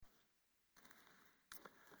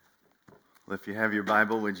Well, if you have your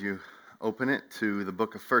Bible, would you open it to the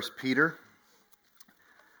book of 1 Peter?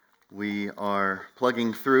 We are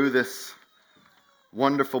plugging through this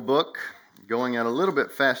wonderful book, going at a little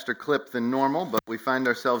bit faster clip than normal, but we find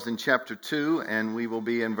ourselves in chapter 2, and we will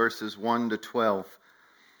be in verses 1 to 12.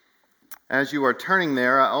 As you are turning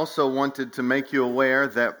there, I also wanted to make you aware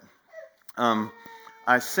that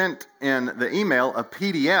I sent in the email a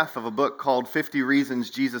PDF of a book called 50 Reasons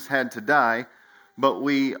Jesus Had to Die, but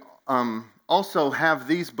we also have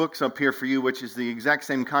these books up here for you, which is the exact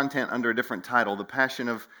same content under a different title, The Passion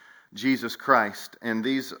of Jesus Christ. And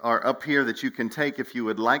these are up here that you can take if you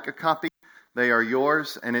would like a copy. They are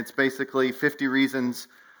yours, and it's basically 50 reasons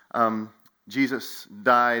Jesus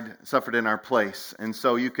died, suffered in our place. And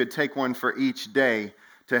so you could take one for each day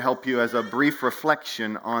to help you as a brief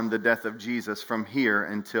reflection on the death of Jesus from here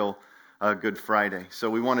until Good Friday. So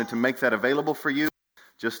we wanted to make that available for you,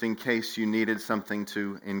 just in case you needed something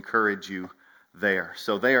to encourage you there.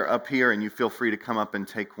 So they are up here, and you feel free to come up and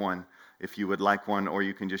take one if you would like one, or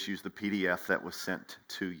you can just use the PDF that was sent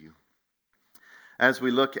to you. As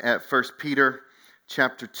we look at 1 Peter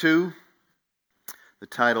chapter 2, the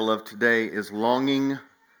title of today is Longing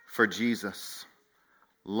for Jesus.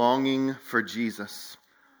 Longing for Jesus.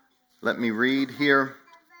 Let me read here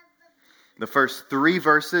the first 3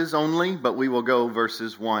 verses only, but we will go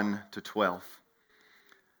verses 1 to 12.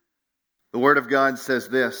 The Word of God says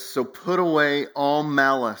this: "So put away all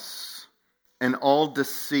malice and all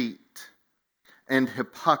deceit and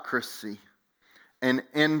hypocrisy and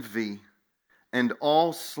envy and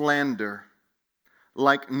all slander.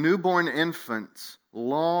 Like newborn infants,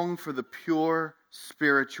 long for the pure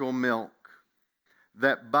spiritual milk,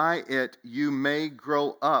 that by it you may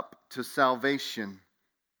grow up to salvation,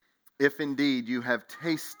 if indeed you have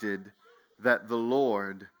tasted that the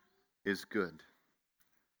Lord is good."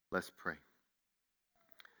 Let's pray.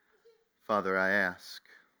 Father, I ask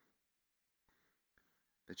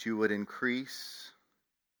that you would increase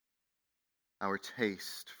our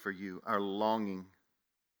taste for you, our longing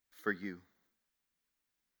for you.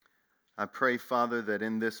 I pray, Father, that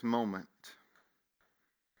in this moment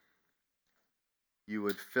you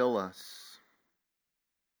would fill us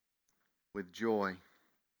with joy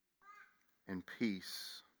and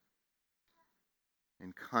peace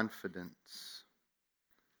and confidence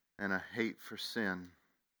and a hate for sin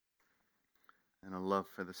and a love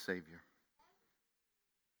for the Savior.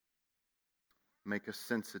 Make us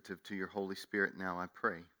sensitive to your Holy Spirit now, I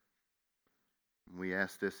pray. We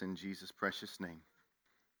ask this in Jesus' precious name.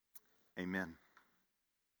 Amen.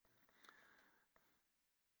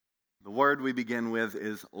 The word we begin with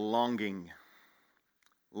is longing.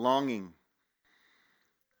 Longing.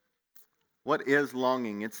 What is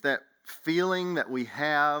longing? It's that feeling that we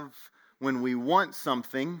have when we want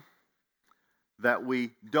something that we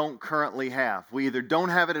don't currently have. We either don't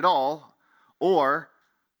have it at all, or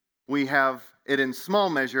we have it in small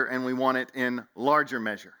measure and we want it in larger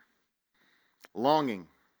measure. Longing.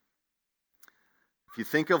 If you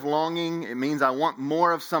think of longing, it means I want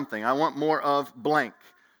more of something. I want more of blank.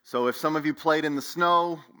 So if some of you played in the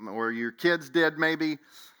snow, or your kids did maybe,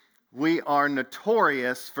 we are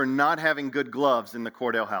notorious for not having good gloves in the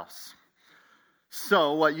Cordell house.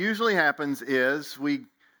 So what usually happens is we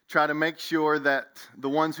try to make sure that the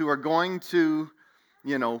ones who are going to,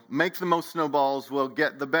 make the most snowballs will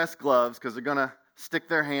get the best gloves because they're going to stick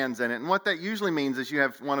their hands in it. And what that usually means is you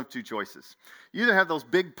have one of 2 choices. You either have those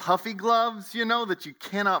big puffy gloves, that you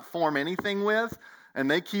cannot form anything with,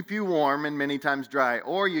 and they keep you warm and many times dry.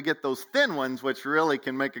 Or you get those thin ones, which really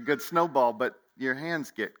can make a good snowball, but your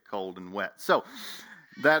hands get cold and wet. So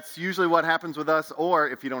that's usually what happens with us. Or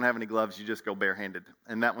if you don't have any gloves, you just go barehanded.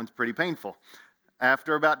 And that one's pretty painful.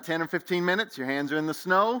 After about 10 or 15 minutes, your hands are in the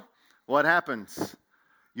snow. What happens?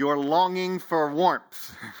 You're longing for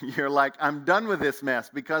warmth. You're like, I'm done with this mess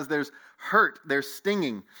because there's hurt, there's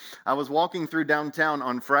stinging. I was walking through downtown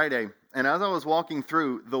on Friday, and as I was walking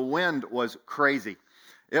through, the wind was crazy.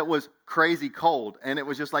 It was crazy cold, and it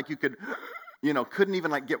was just like you could, couldn't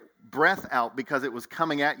even get breath out because it was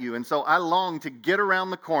coming at you. And so I longed to get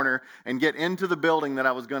around the corner and get into the building that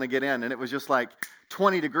I was going to get in, and it was just like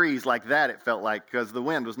 20 degrees like that, it felt like, because the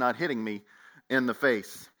wind was not hitting me in the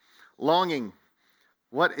face. Longing.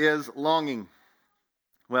 What is longing?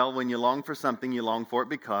 Well, when you long for something, you long for it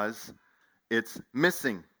because it's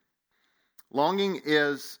missing. Longing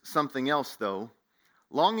is something else, though.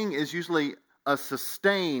 Longing is usually a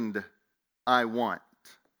sustained I want.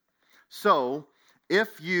 So,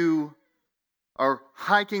 if you are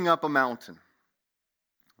hiking up a mountain,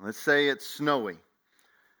 let's say it's snowy,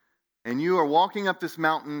 and you are walking up this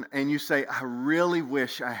mountain and you say, I really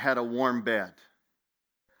wish I had a warm bed.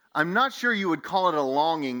 I'm not sure you would call it a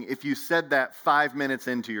longing if you said that 5 minutes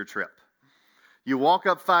into your trip. You walk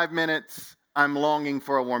up 5 minutes, I'm longing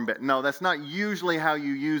for a warm bed. No, that's not usually how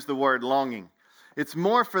you use the word longing. It's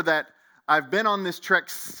more for that, I've been on this trek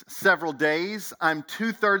several days. I'm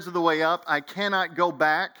 2/3 of the way up. I cannot go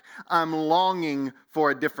back. I'm longing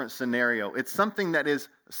for a different scenario. It's something that is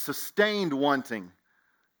sustained wanting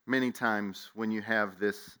many times when you have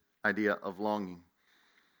this idea of longing.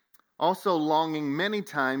 Also, longing many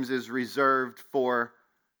times is reserved for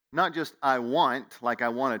not just I want, like I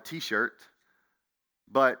want a t-shirt,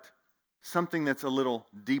 but something that's a little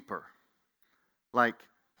deeper. Like,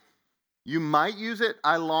 you might use it,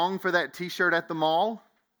 I long for that t-shirt at the mall,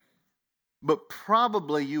 but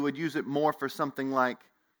probably you would use it more for something like,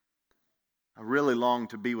 I really long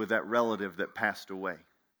to be with that relative that passed away.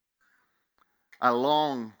 I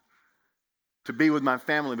long to be with my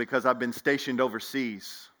family because I've been stationed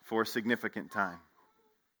overseas for a significant time.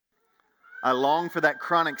 I long for that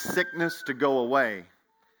chronic sickness to go away.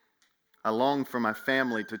 I long for my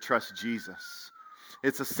family to trust Jesus.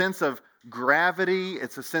 It's a sense of gravity.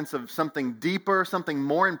 It's a sense of something deeper, something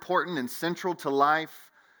more important and central to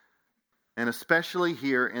life. And especially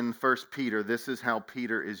here in 1 Peter, this is how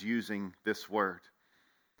Peter is using this word.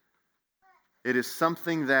 It is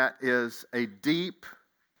something that is a deep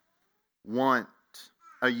want,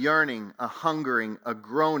 a yearning, a hungering, a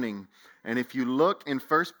groaning. And if you look in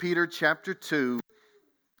 1 Peter chapter 2,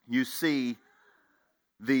 you see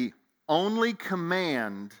the only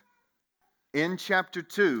command in chapter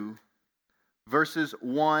 2, verses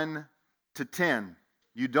 1 to 10.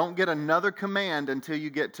 You don't get another command until you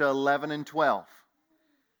get to 11 and 12.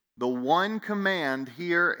 The one command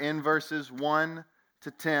here in verses 1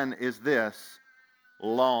 to 10 is this: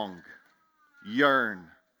 long,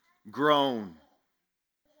 yearn, groan.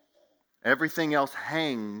 Everything else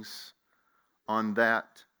hangs on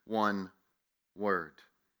that one word.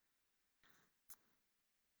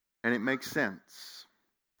 And it makes sense.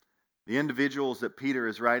 The individuals that Peter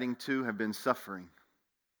is writing to have been suffering.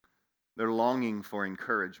 They're longing for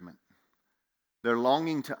encouragement. They're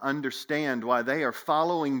longing to understand why they are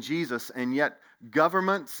following Jesus, and yet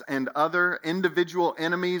governments and other individual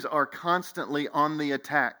enemies are constantly on the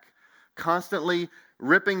attack, constantly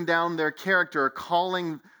ripping down their character,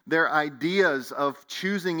 calling their ideas of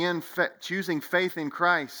choosing faith in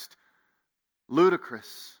Christ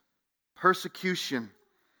ludicrous, persecution,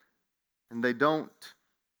 and they don't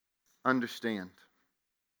understand.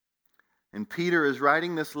 And Peter is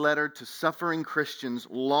writing this letter to suffering Christians,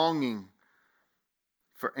 longing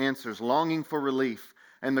for answers, longing for relief.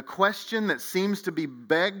 And the question that seems to be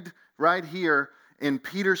begged right here in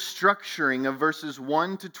Peter's structuring of verses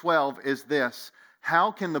 1 to 12 is this: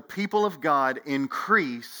 how can the people of God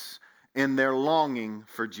increase in their longing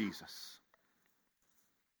for Jesus?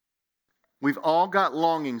 We've all got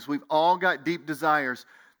longings. We've all got deep desires.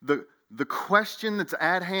 The question that's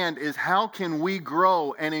at hand is, how can we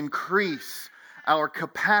grow and increase our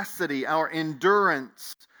capacity, our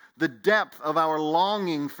endurance, the depth of our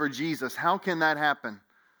longing for Jesus? How can that happen?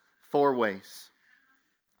 4 ways.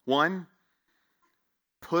 1,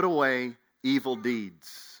 put away evil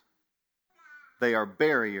deeds. They are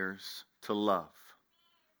barriers to love.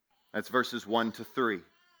 That's verses 1 to 3.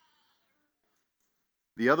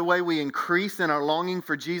 The other way we increase in our longing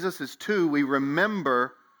for Jesus is 2, we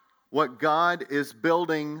remember what God is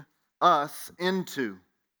building us into.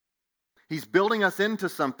 He's building us into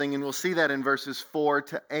something, and we'll see that in verses 4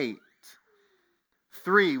 to 8.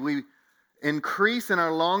 3, we increase in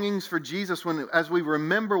our longings for Jesus as we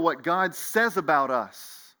remember what God says about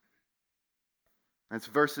us. That's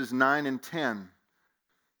verses 9 and 10.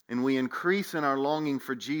 And we increase in our longing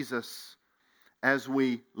for Jesus as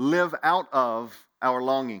we live out of our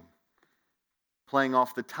longing. Playing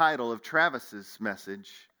off the title of Travis's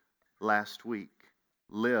message last week,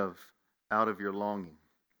 live out of your longing.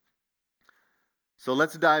 So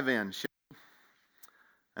let's dive in, shall we?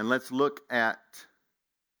 And let's look at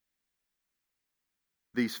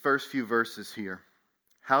these first few verses here.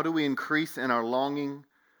 How do we increase in our longing?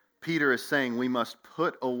 Peter is saying we must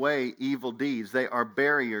put away evil deeds. They are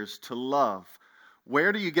barriers to love.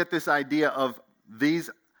 Where do you get this idea of these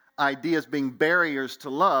ideas being barriers to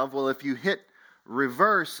love? Well, if you hit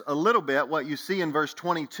reverse a little bit, what you see in verse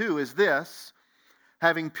 22 is this: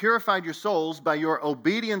 having purified your souls by your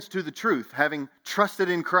obedience to the truth, having trusted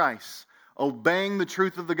in Christ, obeying the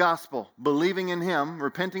truth of the gospel, believing in Him,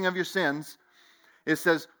 repenting of your sins. It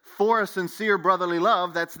says, for a sincere brotherly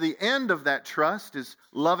love, that's the end of that trust, is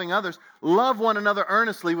loving others. Love one another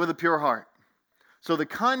earnestly with a pure heart. So the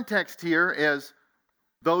context here is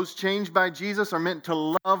those changed by Jesus are meant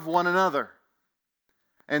to love one another.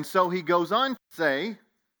 And so he goes on to say,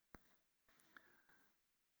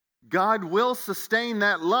 God will sustain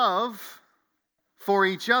that love for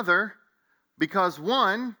each other because,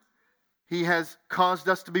 one, He has caused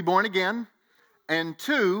us to be born again, and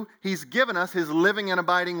two, He's given us His living and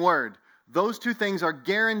abiding Word. Those two things are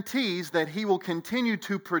guarantees that He will continue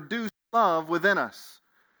to produce love within us.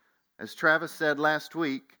 As Travis said last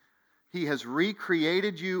week, He has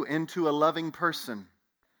recreated you into a loving person.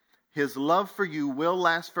 His love for you will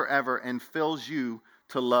last forever and fills you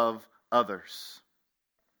to love others.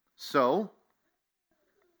 So,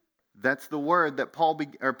 that's the word that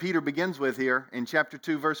Peter begins with here in chapter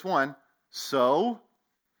 2, verse 1. So,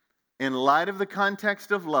 in light of the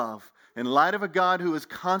context of love, in light of a God who is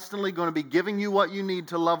constantly going to be giving you what you need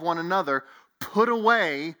to love one another, put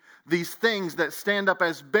away these things that stand up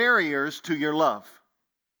as barriers to your love.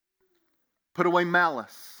 Put away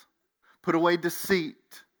malice. Put away deceit.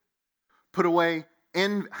 Put away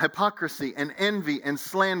hypocrisy and envy and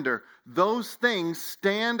slander. Those things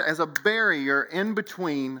stand as a barrier in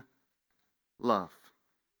between love.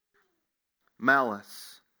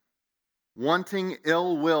 Malice. Wanting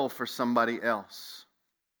ill will for somebody else.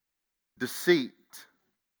 Deceit.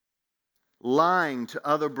 Lying to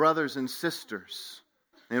other brothers and sisters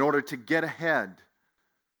in order to get ahead,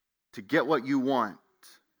 to get what you want.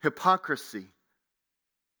 Hypocrisy.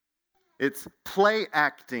 It's play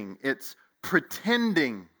acting. It's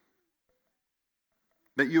pretending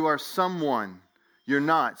that you are someone you're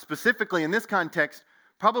not. Specifically in this context,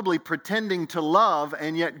 probably pretending to love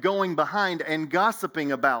and yet going behind and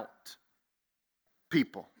gossiping about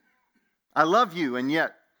people. I love you and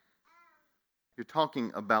yet you're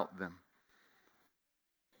talking about them.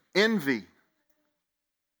 Envy.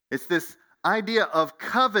 It's this idea of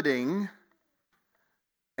coveting,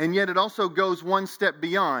 and yet it also goes one step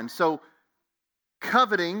beyond. So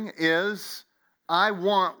coveting is, I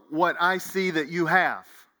want what I see that you have.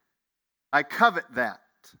 I covet that.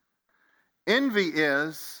 Envy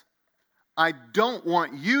is, I don't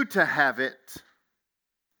want you to have it.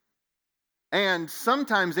 And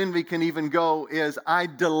sometimes envy can even go is, I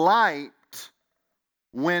delight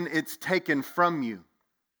when it's taken from you.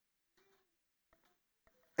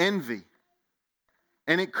 Envy.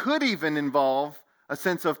 And it could even involve a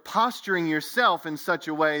sense of posturing yourself in such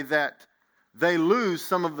a way that they lose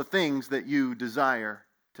some of the things that you desire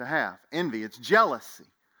to have. Envy, it's jealousy.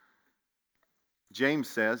 James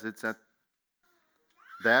says it's at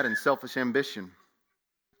that and selfish ambition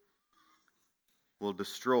will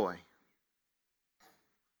destroy.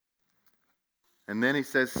 And then he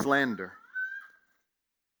says slander.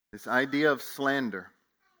 This idea of slander.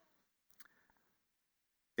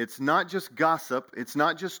 It's not just gossip. It's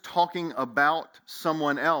not just talking about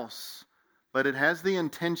someone else. But it has the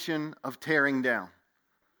intention of tearing down.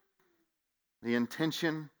 The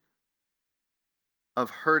intention of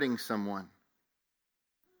hurting someone.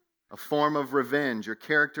 A form of revenge or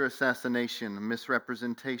character assassination, a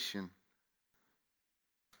misrepresentation.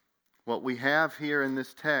 What we have here in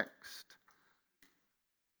this text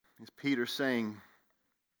is Peter saying,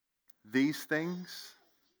 these things,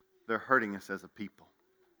 they're hurting us as a people.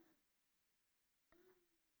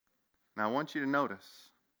 Now I want you to notice,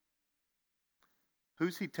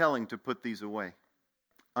 who's he telling to put these away?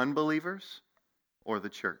 Unbelievers or the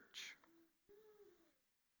church?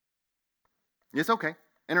 Yes, okay.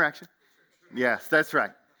 Interaction. Yes, that's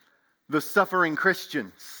right. The suffering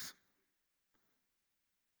Christians.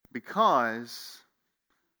 Because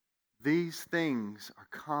these things are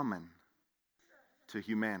common to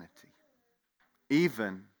humanity.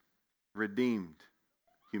 Even redeemed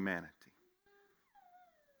humanity.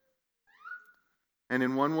 And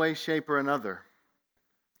in one way, shape, or another,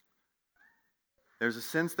 there's a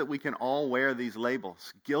sense that we can all wear these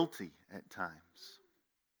labels, guilty at times.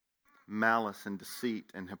 Malice and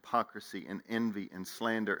deceit and hypocrisy and envy and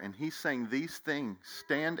slander. And he's saying these things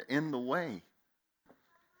stand in the way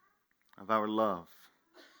of our love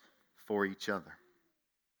for each other.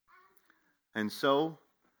 And so,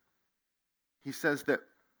 he says that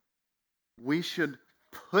we should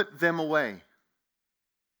put them away.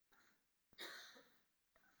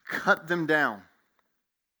 Cut them down.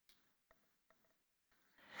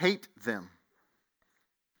 Hate them.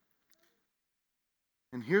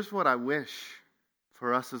 And here's what I wish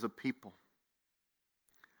for us as a people.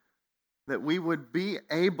 That we would be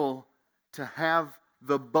able to have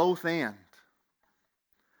the both and.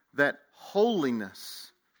 That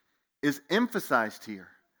holiness is emphasized here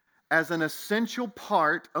as an essential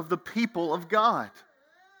part of the people of God.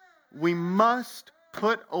 We must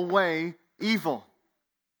put away evil.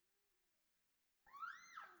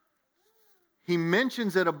 He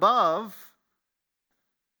mentions it above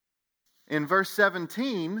in verse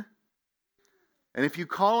 17, and if you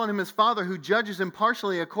call on him as Father who judges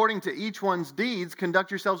impartially according to each one's deeds, conduct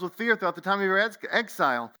yourselves with fear throughout the time of your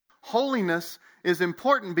exile. Holiness is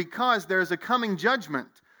important because there is a coming judgment.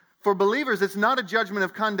 For believers, it's not a judgment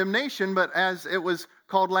of condemnation, but as it was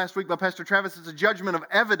called last week by Pastor Travis, it's a judgment of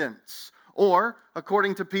evidence. Or,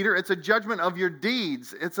 according to Peter, it's a judgment of your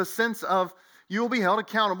deeds. It's a sense of you will be held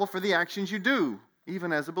accountable for the actions you do,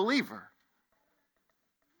 even as a believer.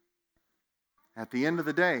 At the end of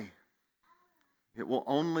the day, it will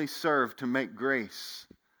only serve to make grace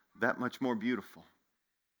that much more beautiful.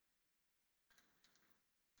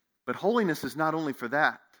 But holiness is not only for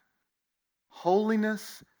that.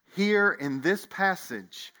 Holiness here in this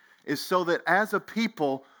passage is so that as a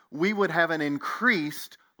people, we would have an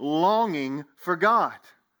increased longing for God.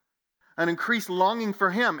 An increased longing for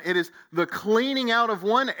Him. It is the cleaning out of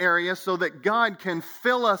one area so that God can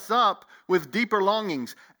fill us up with deeper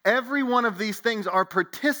longings. Every one of these things are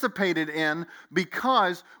participated in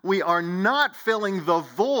because we are not filling the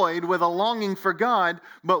void with a longing for God,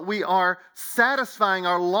 but we are satisfying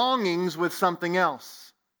our longings with something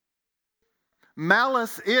else.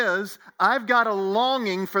 Malice is, I've got a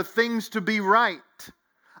longing for things to be right.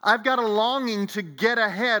 I've got a longing to get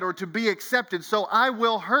ahead or to be accepted, so I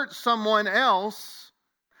will hurt someone else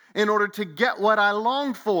in order to get what I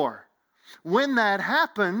long for. When that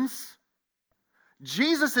happens,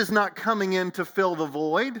 Jesus is not coming in to fill the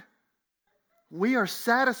void. We are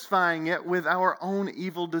satisfying it with our own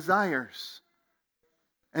evil desires.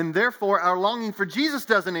 And therefore, our longing for Jesus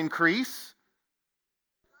doesn't increase.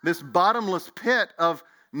 This bottomless pit of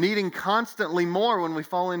needing constantly more when we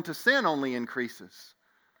fall into sin only increases.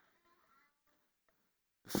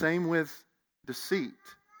 The same with deceit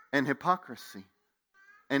and hypocrisy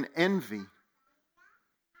and envy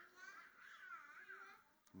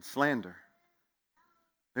and slander.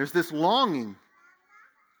 There's this longing.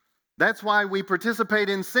 That's why we participate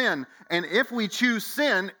in sin. And if we choose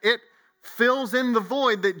sin, it fills in the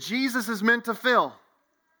void that Jesus is meant to fill.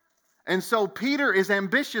 And so Peter is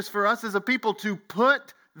ambitious for us as a people to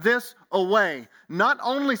put this away. Not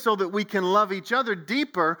only so that we can love each other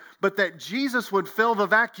deeper, but that Jesus would fill the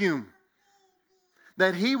vacuum.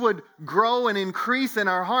 That He would grow and increase in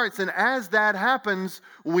our hearts. And as that happens,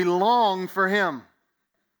 we long for Him.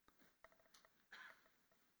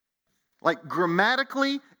 Like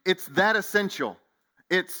grammatically, it's that essential.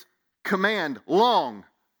 It's command, long,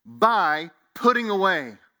 by putting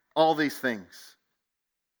away all these things.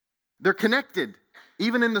 They're connected,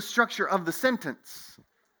 even in the structure of the sentence.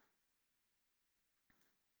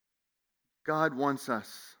 God wants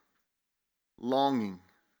us longing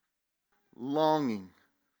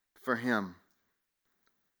for Him.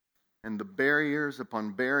 And the barriers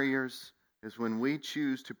upon barriers is when we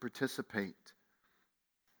choose to participate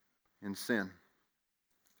in sin.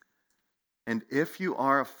 And if you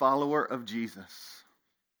are a follower of Jesus,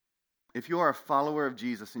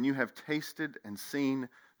 and you have tasted and seen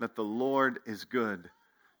that the Lord is good,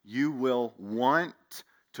 you will want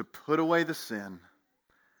to put away the sin,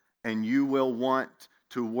 and you will want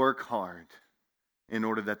to work hard in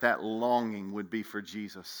order that that longing would be for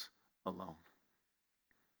Jesus alone.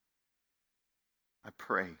 I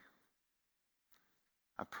pray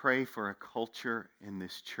for a culture in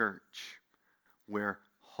this church where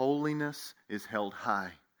holiness is held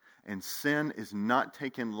high and sin is not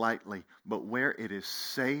taken lightly, but where it is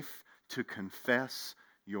safe to confess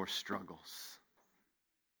your struggles.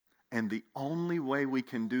 And the only way we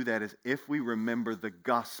can do that is if we remember the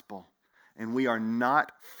gospel and we are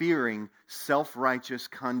not fearing self-righteous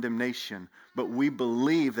condemnation, but we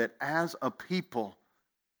believe that as a people,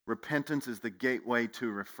 repentance is the gateway to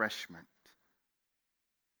refreshment.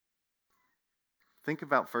 Think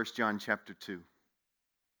about 1 John chapter 2.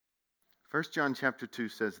 1 John chapter 2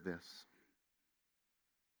 says this: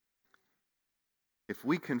 if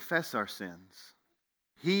we confess our sins,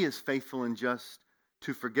 He is faithful and just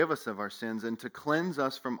to forgive us of our sins and to cleanse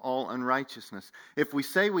us from all unrighteousness. If we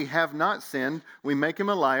say we have not sinned, we make Him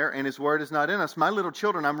a liar and His word is not in us. My little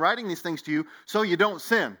children, I'm writing these things to you so you don't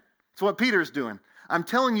sin. That's what Peter's doing. I'm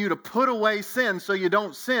telling you to put away sin so you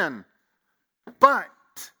don't sin. But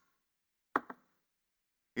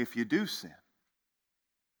if you do sin,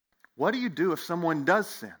 what do you do if someone does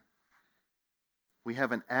sin? We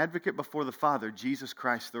have an advocate before the Father, Jesus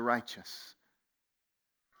Christ the righteous.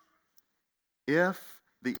 If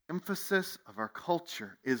the emphasis of our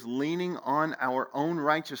culture is leaning on our own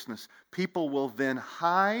righteousness, people will then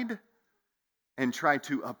hide and try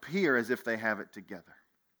to appear as if they have it together.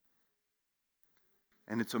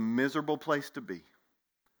 And it's a miserable place to be.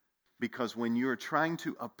 Because when you're trying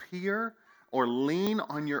to appear or lean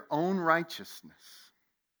on your own righteousness,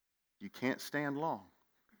 you can't stand long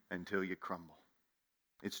until you crumble.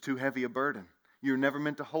 It's too heavy a burden. You're never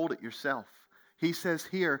meant to hold it yourself. He says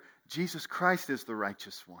here, Jesus Christ is the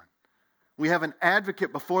righteous one. We have an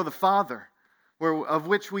advocate before the Father, of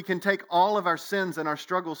which we can take all of our sins and our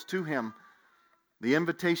struggles to Him. The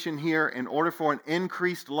invitation here, in order for an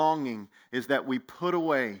increased longing, is that we put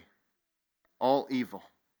away all evil.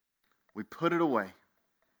 We put it away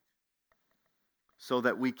so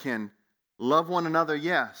that we can love one another,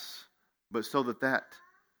 yes, but so that that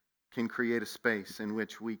can create a space in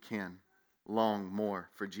which we can long more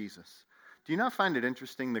for Jesus. Do you not find it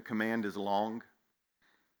interesting the command is long?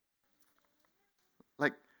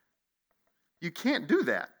 Like, you can't do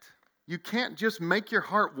that. You can't just make your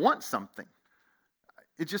heart want something.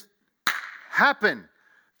 It just happen.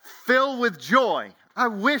 Fill with joy. I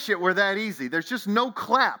wish it were that easy. There's just no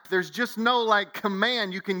clap. There's just no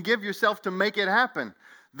command you can give yourself to make it happen.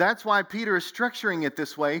 That's why Peter is structuring it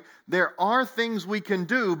this way. There are things we can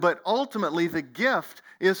do, but ultimately the gift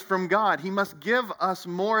is from God. He must give us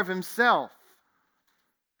more of Himself.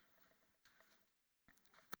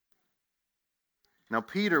 Now,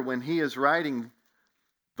 Peter, when he is writing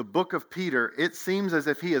the book of Peter, it seems as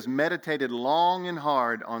if he has meditated long and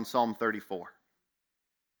hard on Psalm 34.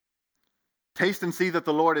 Taste and see that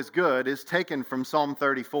the Lord is good is taken from Psalm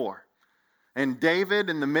 34. And David,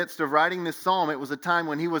 in the midst of writing this psalm, it was a time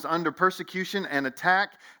when he was under persecution and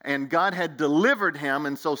attack, and God had delivered him.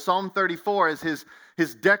 And so Psalm 34 is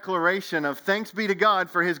his declaration of thanks be to God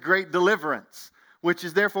for His great deliverance, which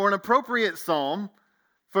is therefore an appropriate psalm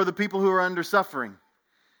for the people who are under suffering.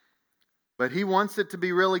 But he wants it to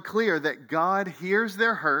be really clear that God hears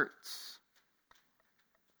their hurts.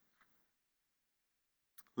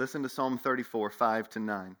 Listen to Psalm 34,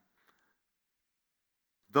 5-9.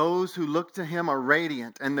 Those who look to Him are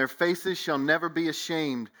radiant, and their faces shall never be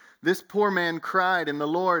ashamed. This poor man cried, and the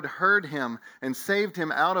Lord heard him and saved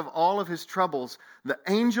him out of all of his troubles. The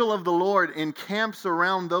angel of the Lord encamps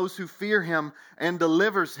around those who fear Him and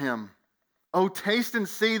delivers him. Oh, taste and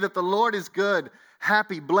see that the Lord is good.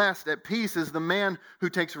 Happy, blessed, at peace is the man who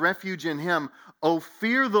takes refuge in Him. Oh,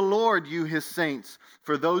 fear the Lord, you His saints,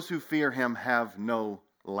 for those who fear Him have no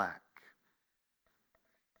lack.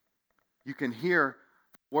 You can hear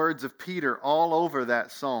words of Peter all over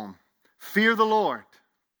that psalm. Fear the Lord.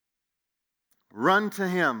 Run to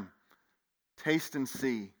Him. Taste and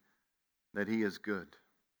see that He is good.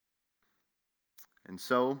 And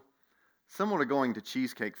so, similar to going to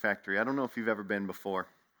Cheesecake Factory, I don't know if you've ever been before,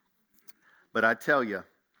 but I tell you,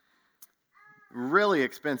 really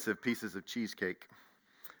expensive pieces of cheesecake.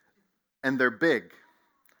 And they're big.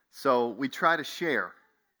 So we try to share.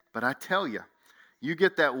 But I tell you, you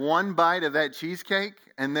get that one bite of that cheesecake,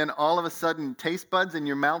 and then all of a sudden taste buds in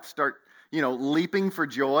your mouth start, leaping for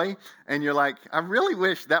joy. And you're like, I really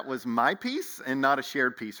wish that was my piece and not a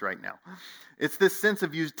shared piece right now. It's this sense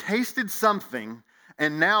of you tasted something,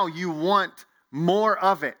 and now you want more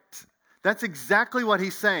of it. That's exactly what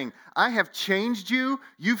he's saying. I have changed you.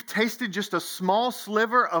 You've tasted just a small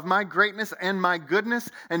sliver of my greatness and my goodness.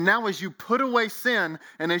 And now as you put away sin,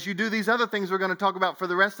 and as you do these other things we're going to talk about for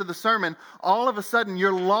the rest of the sermon, all of a sudden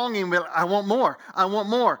you're longing, I want more, I want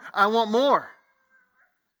more, I want more.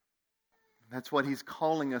 That's what he's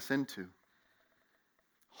calling us into.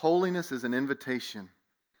 Holiness is an invitation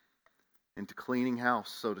into cleaning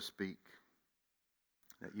house, so to speak,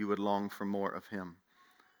 that you would long for more of Him.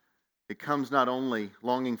 It comes not only,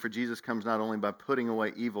 longing for Jesus comes not only by putting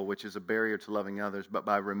away evil, which is a barrier to loving others, but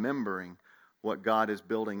by remembering what God is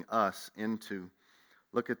building us into.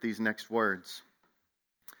 Look at these next words.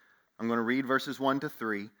 I'm going to read verses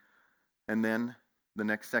 1-3, and then the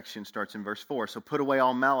next section starts in verse 4. So put away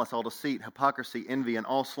all malice, all deceit, hypocrisy, envy, and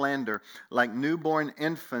all slander. Like newborn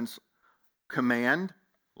infants, command,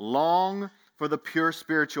 long for the pure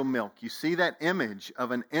spiritual milk. You see that image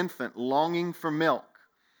of an infant longing for milk.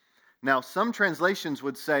 Now, some translations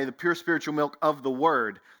would say the pure spiritual milk of the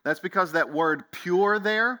Word. That's because that word pure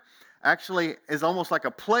there actually is almost like a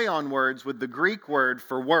play on words with the Greek word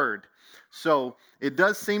for word. So it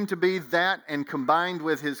does seem to be that, and combined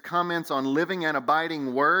with his comments on living and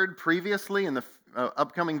abiding Word previously in the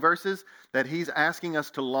upcoming verses, that he's asking us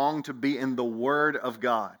to long to be in the Word of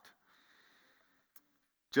God.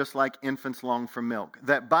 Just like infants long for milk.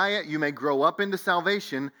 That by it you may grow up into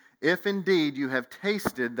salvation, if indeed you have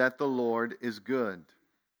tasted that the Lord is good.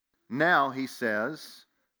 Now, he says,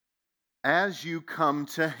 as you come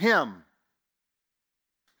to Him.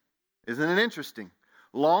 Isn't it interesting?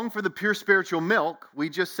 Long for the pure spiritual milk. We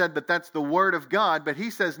just said that that's the Word of God, but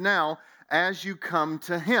he says now, as you come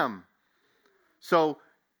to Him. So,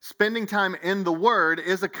 Spending time in the Word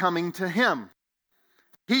is a coming to Him.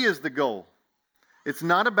 He is the goal. It's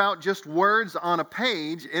not about just words on a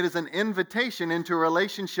page. It is an invitation into a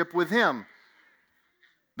relationship with Him.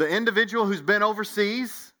 The individual who's been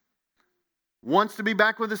overseas, wants to be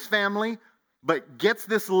back with his family, but gets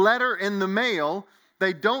this letter in the mail,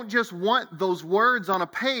 they don't just want those words on a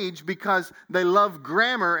page because they love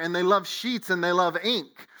grammar and they love sheets and they love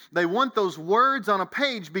ink. They want those words on a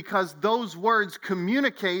page because those words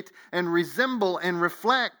communicate and resemble and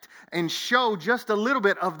reflect and show just a little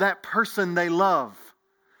bit of that person they love.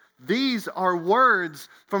 These are words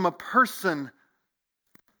from a person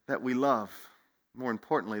that we love. More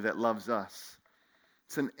importantly, that loves us.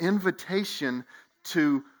 It's an invitation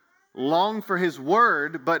to long for His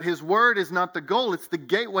Word, but His Word is not the goal. It's the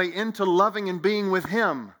gateway into loving and being with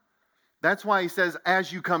Him. That's why He says,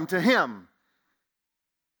 as you come to Him.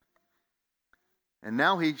 And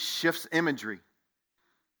now He shifts imagery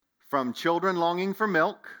from children longing for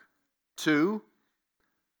milk to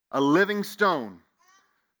a living stone.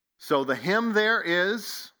 So the him there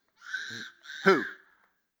is who?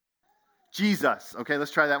 Jesus. Okay,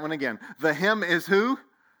 let's try that one again. The him is who?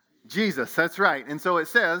 Jesus. That's right. And so it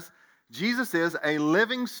says, Jesus is a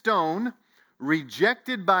living stone,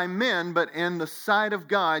 rejected by men, but in the sight of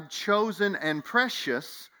God, chosen and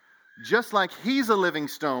precious, just like He's a living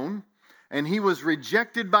stone, and He was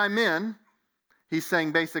rejected by men. He's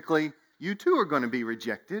saying basically, you too are going to be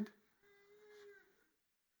rejected.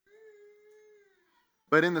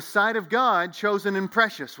 But in the sight of God, chosen and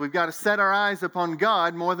precious. We've got to set our eyes upon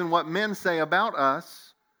God more than what men say about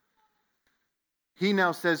us. He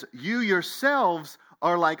now says, you yourselves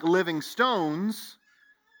are like living stones.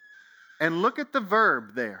 And look at the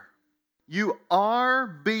verb there. You are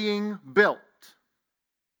being built.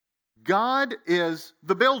 God is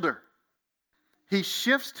the builder. He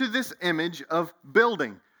shifts to this image of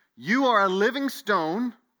building. You are a living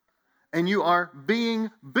stone, and you are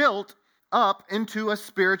being built up into a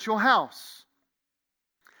spiritual house.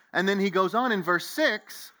 And then he goes on in verse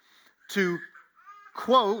 6 to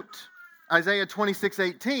quote Isaiah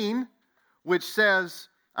 26:18, which says,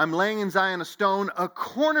 I'm laying in Zion a stone, a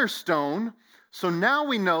cornerstone. So now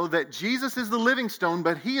we know that Jesus is the living stone,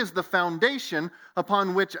 but He is the foundation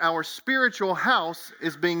upon which our spiritual house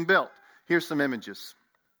is being built. Here's some images.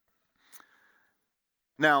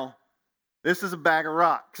 Now, this is a bag of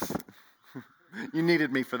rocks. You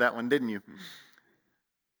needed me for that one, didn't you?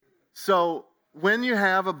 So, when you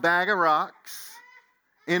have a bag of rocks,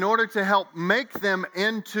 in order to help make them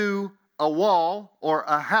into a wall or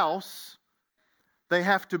a house, they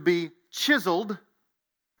have to be chiseled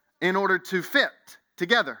in order to fit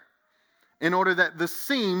together, in order that the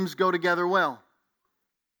seams go together well.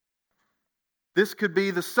 This could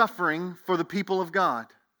be the suffering for the people of God.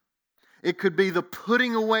 It could be the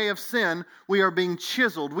putting away of sin. We are being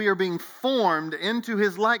chiseled. We are being formed into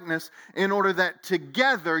His likeness in order that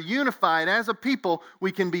together, unified as a people,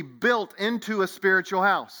 we can be built into a spiritual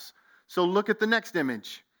house. So look at the next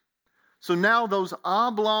image. So now those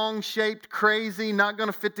oblong-shaped, crazy, not going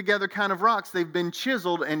to fit together kind of rocks, they've been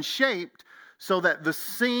chiseled and shaped so that the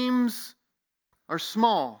seams are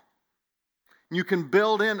small. You can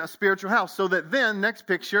build in a spiritual house so that then, next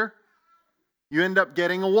picture, you end up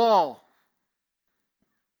getting a wall.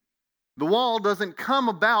 The wall doesn't come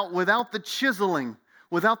about without the chiseling,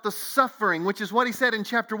 without the suffering, which is what he said in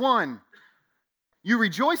chapter 1. You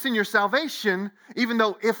rejoice in your salvation, even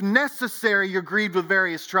though, if necessary, you're grieved with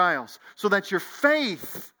various trials, so that your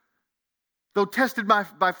faith, though tested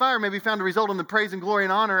by fire, may be found to result in the praise and glory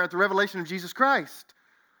and honor at the revelation of Jesus Christ.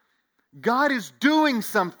 God is doing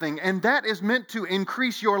something, and that is meant to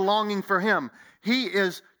increase your longing for Him. He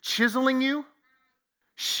is chiseling you,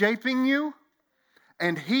 shaping you,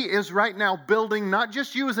 and He is right now building not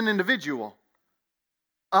just you as an individual,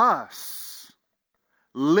 us,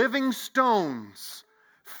 living stones,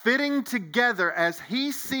 fitting together as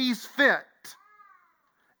He sees fit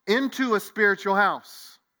into a spiritual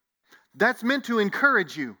house. That's meant to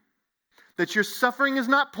encourage you that your suffering is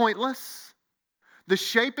not pointless. The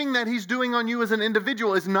shaping that He's doing on you as an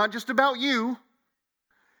individual is not just about you.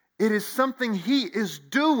 It is something He is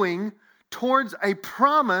doing towards a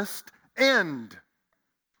promised end.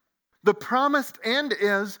 The promised end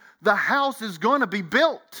is the house is going to be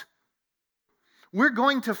built. We're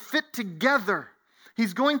going to fit together.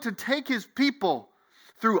 He's going to take His people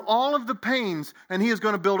through all of the pains, and He is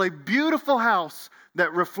going to build a beautiful house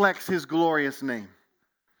that reflects His glorious name.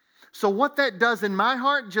 So what that does in my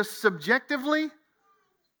heart, just subjectively,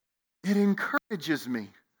 it encourages me.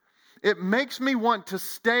 It makes me want to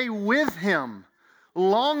stay with Him,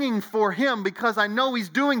 longing for Him because I know He's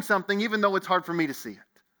doing something even though it's hard for me to see it.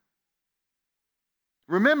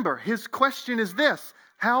 remember, his question is this: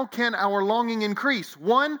 how can our longing increase?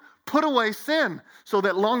 1, put away sin so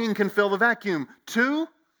that longing can fill the vacuum. 2,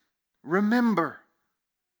 remember.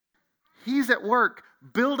 He's at work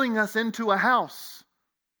building us into a house,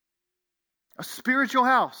 a spiritual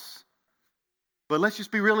house. But let's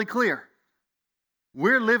just be really clear.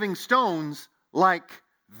 We're living stones like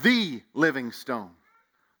the living stone,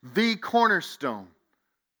 the cornerstone.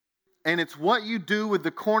 And it's what you do with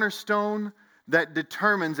the cornerstone that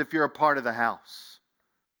determines if you're a part of the house.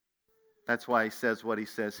 That's why he says what he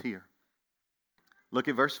says here. Look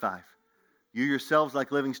at verse 5. You yourselves,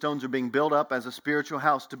 like living stones, are being built up as a spiritual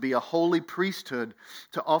house to be a holy priesthood,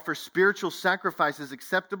 to offer spiritual sacrifices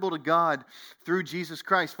acceptable to God through Jesus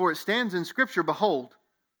Christ. For it stands in Scripture, behold,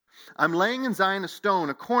 I'm laying in Zion a stone,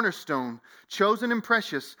 a cornerstone, chosen and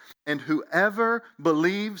precious, and whoever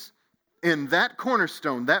believes in that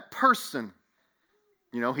cornerstone, that person,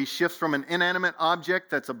 he shifts from an inanimate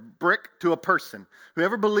object that's a brick to a person.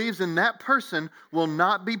 Whoever believes in that person will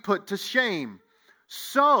not be put to shame.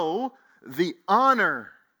 So, the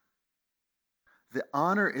honor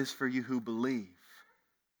is for you who believe.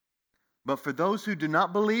 But for those who do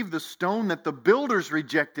not believe, the stone that the builders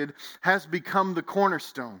rejected has become the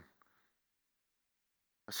cornerstone,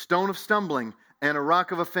 a stone of stumbling and a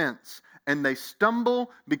rock of offense. And they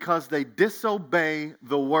stumble because they disobey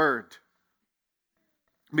the word,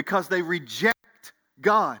 because they reject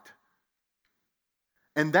God.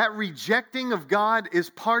 And that rejecting of God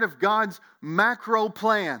is part of God's macro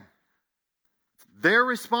plan. They're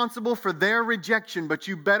responsible for their rejection, but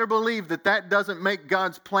you better believe that doesn't make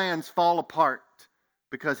God's plans fall apart,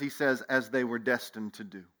 because he says, as they were destined to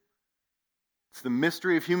do. It's the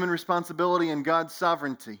mystery of human responsibility and God's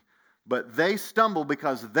sovereignty, but they stumble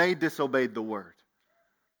because they disobeyed the word.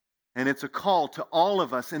 And it's a call to all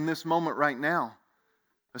of us in this moment right now,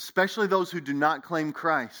 especially those who do not claim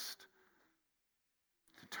Christ,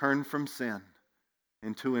 to turn from sin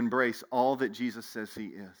and to embrace all that Jesus says he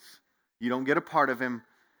is. You don't get a part of him.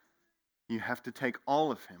 You have to take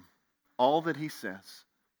all of him, all that he says,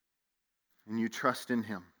 and you trust in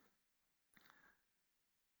him.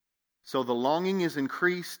 So the longing is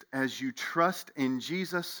increased as you trust in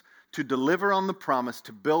Jesus to deliver on the promise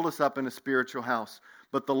to build us up in a spiritual house.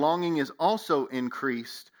 But the longing is also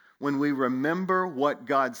increased when we remember what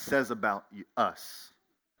God says about us,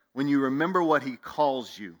 when you remember what he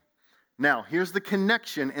calls you. Now, here's the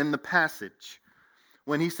connection in the passage.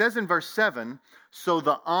 When he says in verse 7, so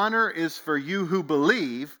the honor is for you who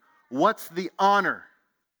believe, what's the honor?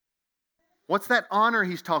 What's that honor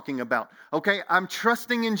he's talking about? Okay, I'm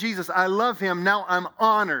trusting in Jesus. I love him. Now I'm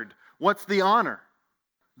honored. What's the honor?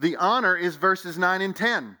 The honor is verses 9 and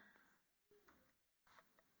 10.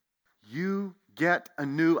 You get a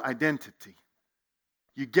new identity.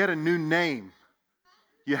 You get a new name.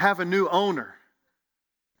 You have a new owner.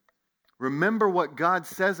 Remember what God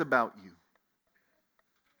says about you.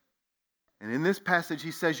 And in this passage, he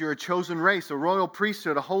says you're a chosen race, a royal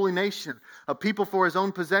priesthood, a holy nation, a people for his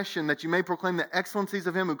own possession, that you may proclaim the excellencies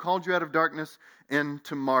of him who called you out of darkness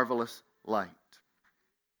into marvelous light.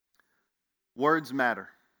 Words matter.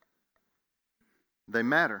 They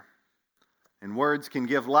matter. And words can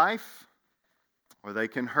give life, or they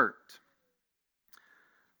can hurt.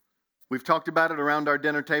 We've talked about it around our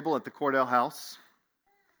dinner table at the Cordell House.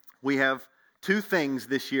 We have 2 things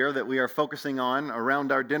this year that we are focusing on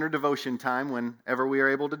around our dinner devotion time whenever we are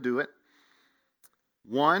able to do it.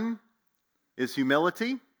 One is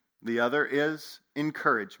humility. The other is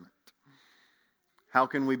encouragement. How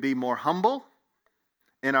can we be more humble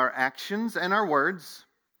in our actions and our words?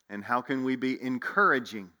 And how can we be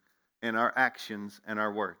encouraging in our actions and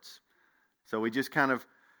our words? So we just kind of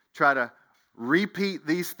try to repeat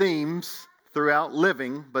these themes throughout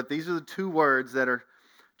living, but these are the 2 words that are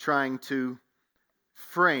trying to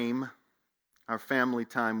frame our family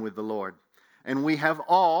time with the Lord. And we have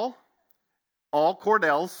all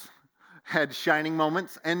Cordells had shining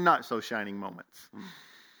moments and not so shining moments.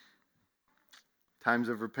 Times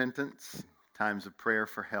of repentance, times of prayer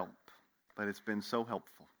for help. But it's been so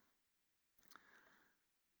helpful.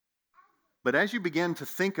 But as you begin to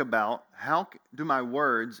think about how do my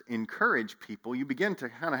words encourage people, you begin to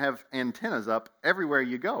kind of have antennas up everywhere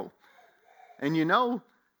you go. And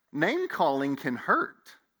name calling can hurt.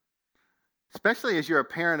 Especially as you're a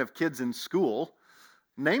parent of kids in school,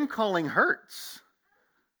 name calling hurts.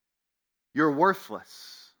 You're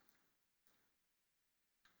worthless.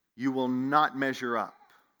 You will not measure up.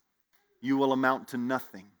 You will amount to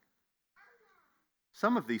nothing.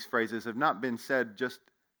 Some of these phrases have not been said just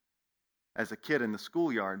as a kid in the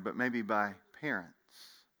schoolyard, but maybe by parents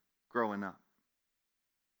growing up,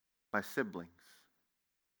 by siblings.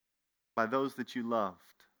 by those that you loved,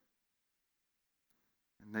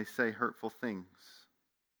 and they say hurtful things.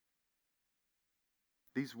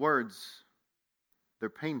 These words, they're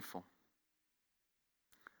painful.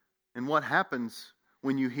 And what happens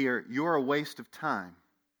when you hear, "You're a waste of time,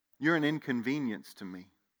 you're an inconvenience to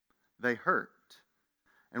me"? They hurt.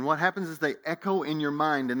 And what happens is they echo in your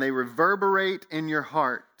mind and they reverberate in your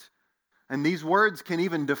heart. And these words can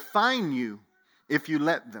even define you if you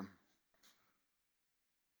let them.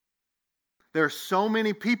 There are so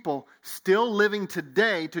many people still living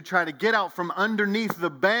today to try to get out from underneath the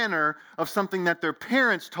banner of something that their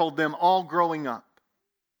parents told them all growing up.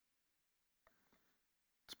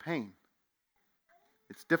 It's pain.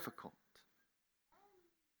 It's difficult.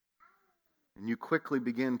 And you quickly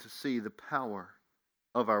begin to see the power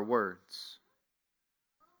of our words.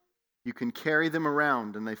 You can carry them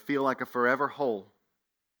around and they feel like a forever hole.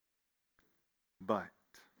 But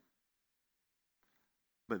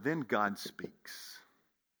then God speaks.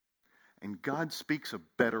 And God speaks a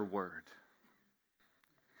better word.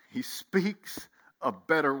 He speaks a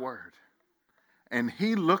better word. And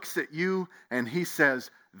He looks at you and He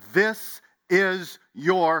says, "This is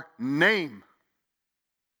your name.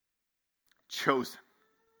 Chosen.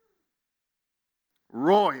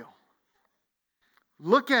 Royal."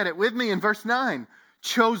 Look at it with me in verse 9.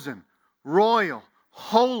 Chosen, royal,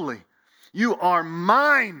 holy. You are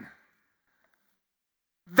mine.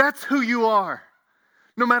 That's who you are.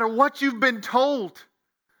 No matter what you've been told,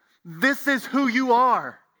 this is who you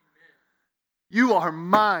are. You are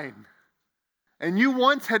mine. And you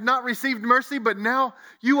once had not received mercy, but now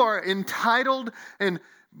you are entitled and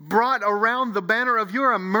brought around the banner of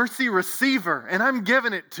you're a mercy receiver, and I'm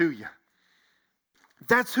giving it to you.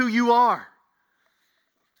 That's who you are.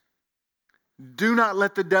 Do not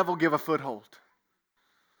let the devil give a foothold.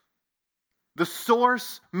 The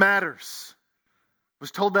source matters. I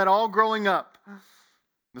was told that all growing up.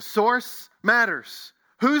 The source matters.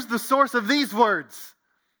 Who's the source of these words?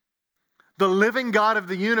 The living God of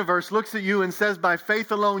the universe looks at you and says, by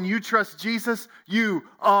faith alone, you trust Jesus, you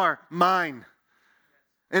are mine.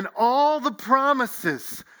 And all the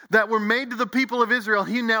promises that were made to the people of Israel,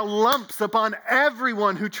 He now lumps upon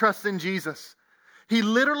everyone who trusts in Jesus. He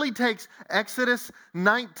literally takes Exodus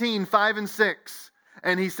 19, 5 and 6,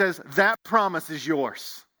 and He says, that promise is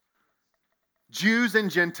yours. Jews and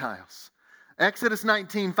Gentiles. Exodus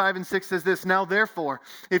 19, 5 and 6 says this, "Now therefore,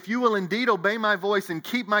 if you will indeed obey my voice and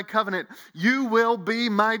keep my covenant, you will be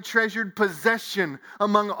my treasured possession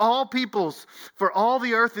among all peoples. For all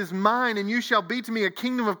the earth is mine, and you shall be to me a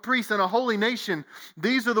kingdom of priests and a holy nation.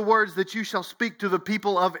 These are the words that you shall speak to the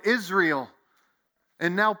people of Israel."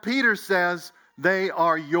 And now Peter says, they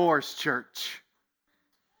are yours, church.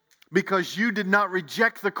 Because you did not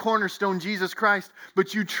reject the cornerstone, Jesus Christ,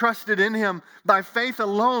 but you trusted in Him. By faith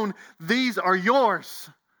alone, these are yours.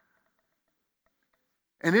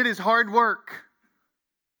 And it is hard work.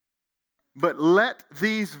 But let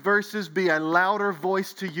these verses be a louder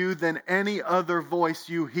voice to you than any other voice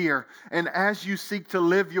you hear. And as you seek to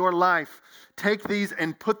live your life, take these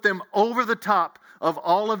and put them over the top of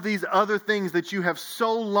all of these other things that you have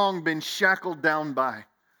so long been shackled down by.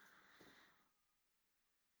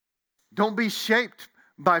 Don't be shaped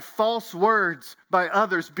by false words by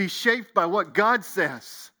others. Be shaped by what God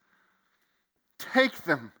says. Take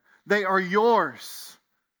them. They are yours.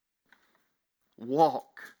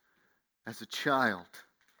 Walk as a child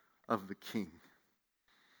of the King.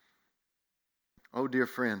 Oh, dear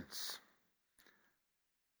friends,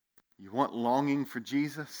 you want longing for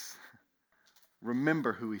Jesus?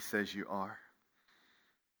 Remember who He says you are.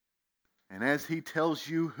 And as He tells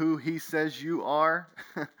you who He says you are,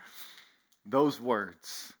 those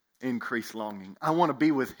words increase longing. I want to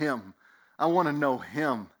be with Him. I want to know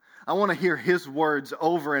Him. I want to hear His words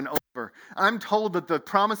over and over. I'm told that the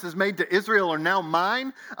promises made to Israel are now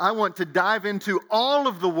mine. I want to dive into all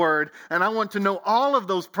of the Word, and I want to know all of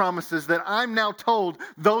those promises that I'm now told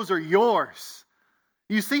those are yours.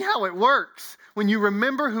 You see how it works. When you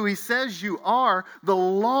remember who He says you are, the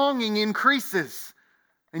longing increases,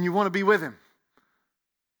 and you want to be with Him.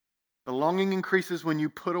 The longing increases when you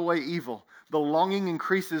put away evil. The longing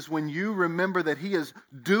increases when you remember that He is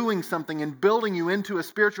doing something and building you into a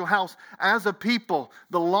spiritual house as a people.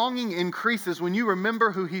 The longing increases when you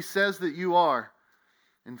remember who He says that you are.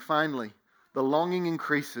 And finally, the longing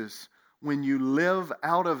increases when you live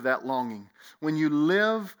out of that longing. When you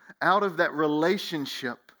live out of that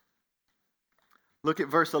relationship. Look at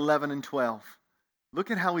verse 11 and 12.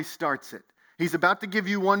 Look at how he starts it. He's about to give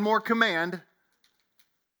you one more command.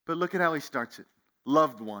 But look at how he starts it.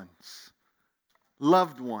 Loved ones.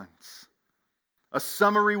 Loved ones. a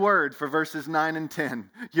summary word for verses 9 and 10.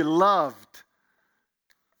 You loved.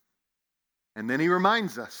 And then he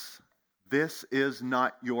reminds us, this is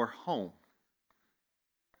not your home.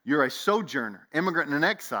 You're a sojourner, immigrant, and an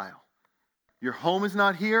exile. Your home is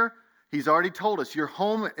not here. He's already told us your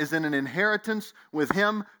home is in an inheritance with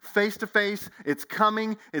Him face to face. It's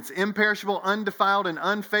coming. It's imperishable, undefiled, and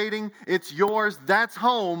unfading. It's yours. That's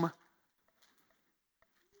home.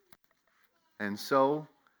 And so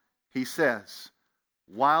he says,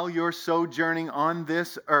 while you're sojourning on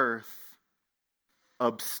this earth,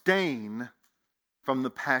 abstain from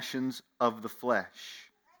the passions of the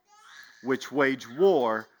flesh, which wage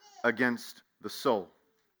war against the soul.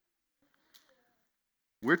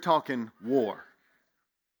 We're talking war.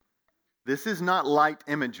 This is not light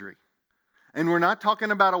imagery. And we're not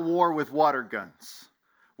talking about a war with water guns.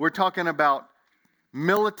 We're talking about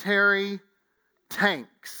military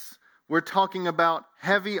tanks. We're talking about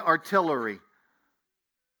heavy artillery.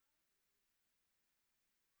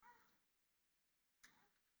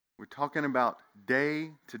 We're talking about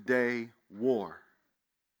day-to-day war,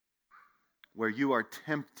 where you are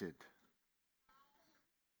tempted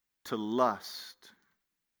to lust,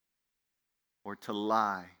 or to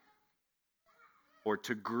lie, or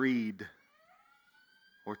to greed,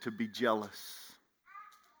 or to be jealous.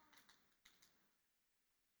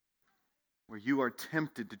 Where you are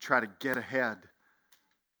tempted to try to get ahead.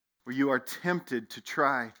 Where you are tempted to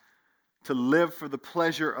try to live for the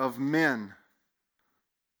pleasure of men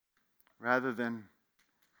rather than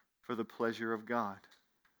for the pleasure of God.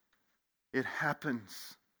 It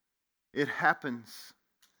happens. It happens.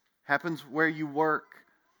 Happens where you work.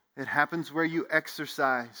 It happens where you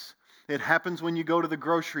exercise. It happens when you go to the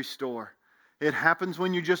grocery store. It happens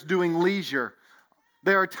when you're just doing leisure.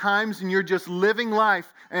 There are times when you're just living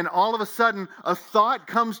life and all of a sudden a thought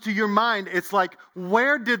comes to your mind. It's like,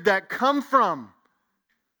 where did that come from?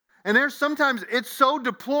 And there's sometimes it's so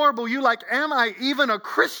deplorable. You're like, am I even a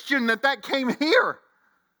Christian that came here?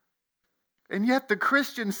 And yet the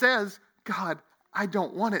Christian says, God, I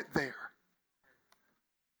don't want it there.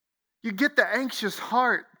 You get the anxious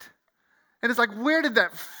heart. And it's like, where did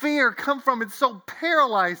that fear come from? It's so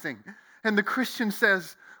paralyzing. And the Christian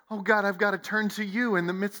says, oh God, I've got to turn to you in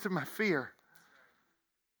the midst of my fear.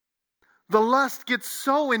 The lust gets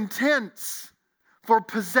so intense for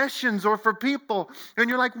possessions or for people. And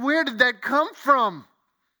you're like, where did that come from?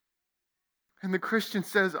 And the Christian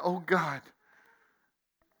says, oh God,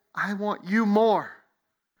 I want you more.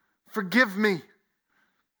 Forgive me.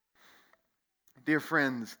 Dear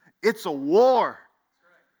friends, it's a war.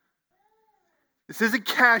 This isn't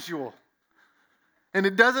casual. And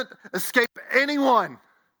it doesn't escape anyone.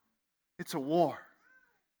 It's a war.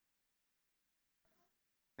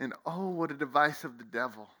 And oh, what a device of the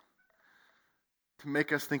devil to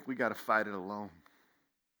make us think we got to fight it alone.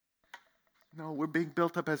 No, we're being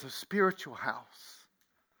built up as a spiritual house.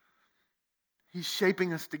 He's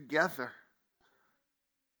shaping us together.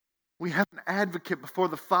 We have an advocate before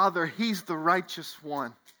the Father. He's the righteous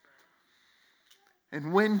one.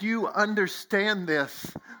 And when you understand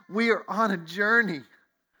this, we are on a journey.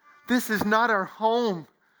 This is not our home.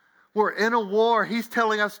 We're in a war. He's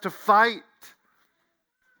telling us to fight.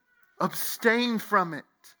 Abstain from it.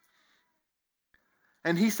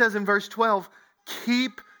 And he says in verse 12,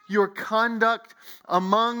 keep your conduct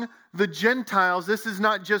among the Gentiles. This is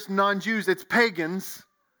not just non-Jews, it's pagans.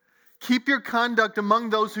 Keep your conduct among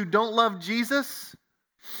those who don't love Jesus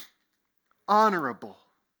honorable.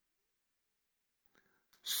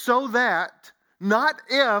 So that, not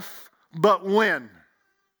if, but when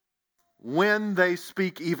they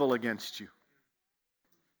speak evil against you.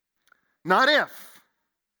 Not if.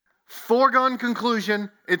 Foregone conclusion,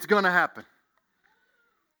 it's going to happen.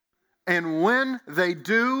 And when they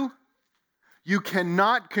do, you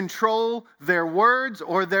cannot control their words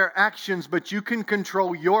or their actions, but you can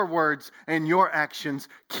control your words and your actions.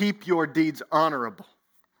 Keep your deeds honorable.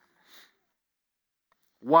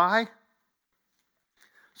 Why?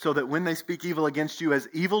 So that when they speak evil against you as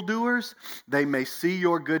evildoers, they may see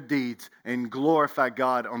your good deeds and glorify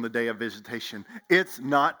God on the day of visitation. It's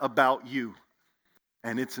not about you,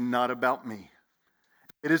 and it's not about me.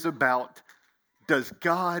 It is about, does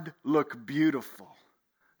God look beautiful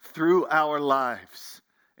through our lives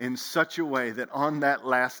in such a way that on that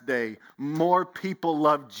last day, more people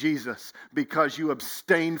loved Jesus because you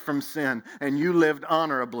abstained from sin and you lived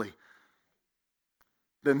honorably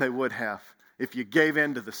than they would have if you gave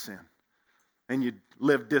in to the sin and you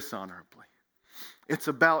lived dishonorably. It's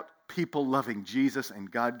about people loving Jesus and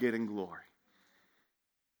God getting glory.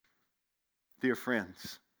 Dear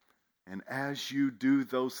friends, and as you do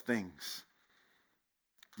those things,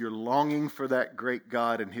 your longing for that great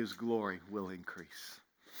God and His glory will increase.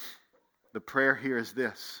 The prayer here is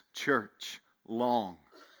this: church, long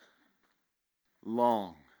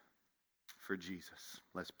for Jesus.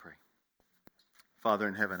 Let's pray. Father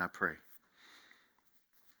in heaven, I pray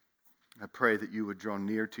that you would draw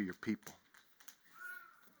near to your people.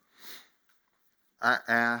 I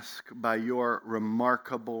ask by your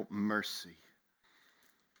remarkable mercy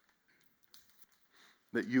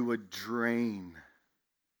that you would drain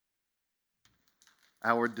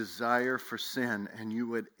our desire for sin and you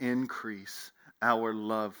would increase our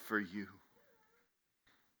love for you.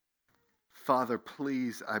 Father,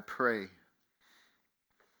 please, I pray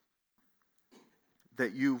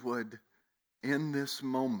that you would, in this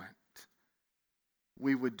moment,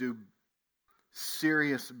 we would do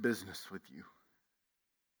serious business with you.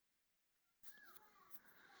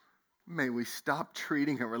 May we stop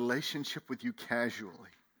treating a relationship with you casually.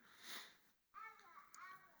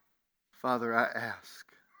 Father, I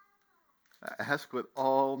ask with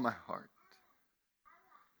all my heart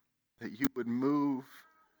that you would move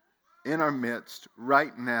in our midst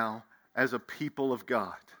right now as a people of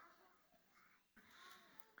God.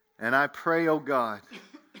 And I pray, oh God,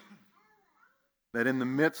 that in the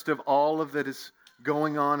midst of all of that is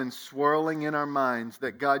going on and swirling in our minds,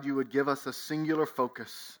 that God, you would give us a singular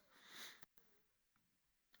focus.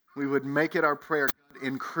 We would make it our prayer, God,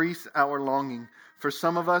 increase our longing. For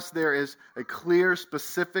some of us, there is a clear,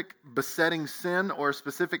 specific, besetting sin or a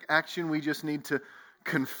specific action we just need to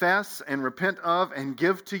confess and repent of and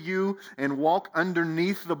give to you and walk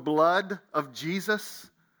underneath the blood of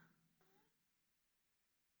Jesus.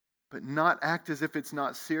 But not act as if it's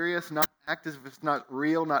not serious, not act as if it's not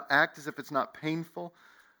real, not act as if it's not painful.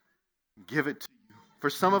 Give it to you.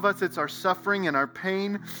 For some of us, it's our suffering and our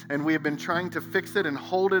pain, and we have been trying to fix it and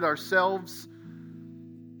hold it ourselves.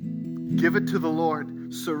 Give it to the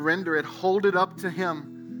Lord. Surrender it. Hold it up to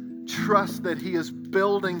Him. Trust that He is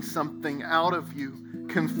building something out of you.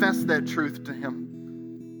 Confess that truth to Him.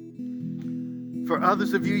 For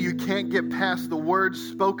others of you, you can't get past the words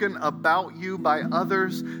spoken about you by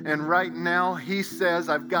others, and right now He says,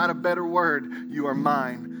 I've got a better word. You are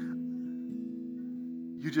mine.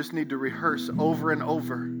 You just need to rehearse over and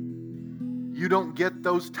over. You don't get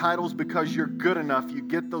those titles because you're good enough. You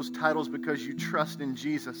get those titles because you trust in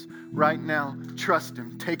Jesus. Right now, trust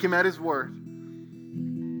Him. Take Him at His word.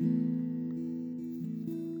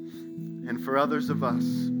 And for others of us,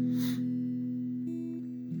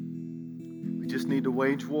 we just need to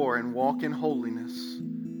wage war and walk in holiness,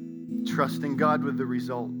 trusting God with the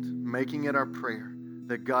result, making it our prayer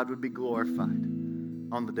that God would be glorified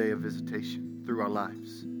on the day of visitation through our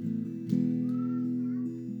lives.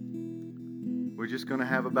 We're just going to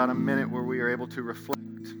have about a minute where we are able to reflect.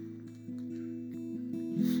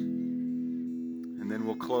 And then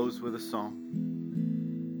we'll close with a song.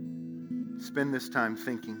 Spend this time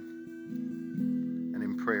thinking and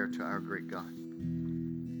in prayer to our great God.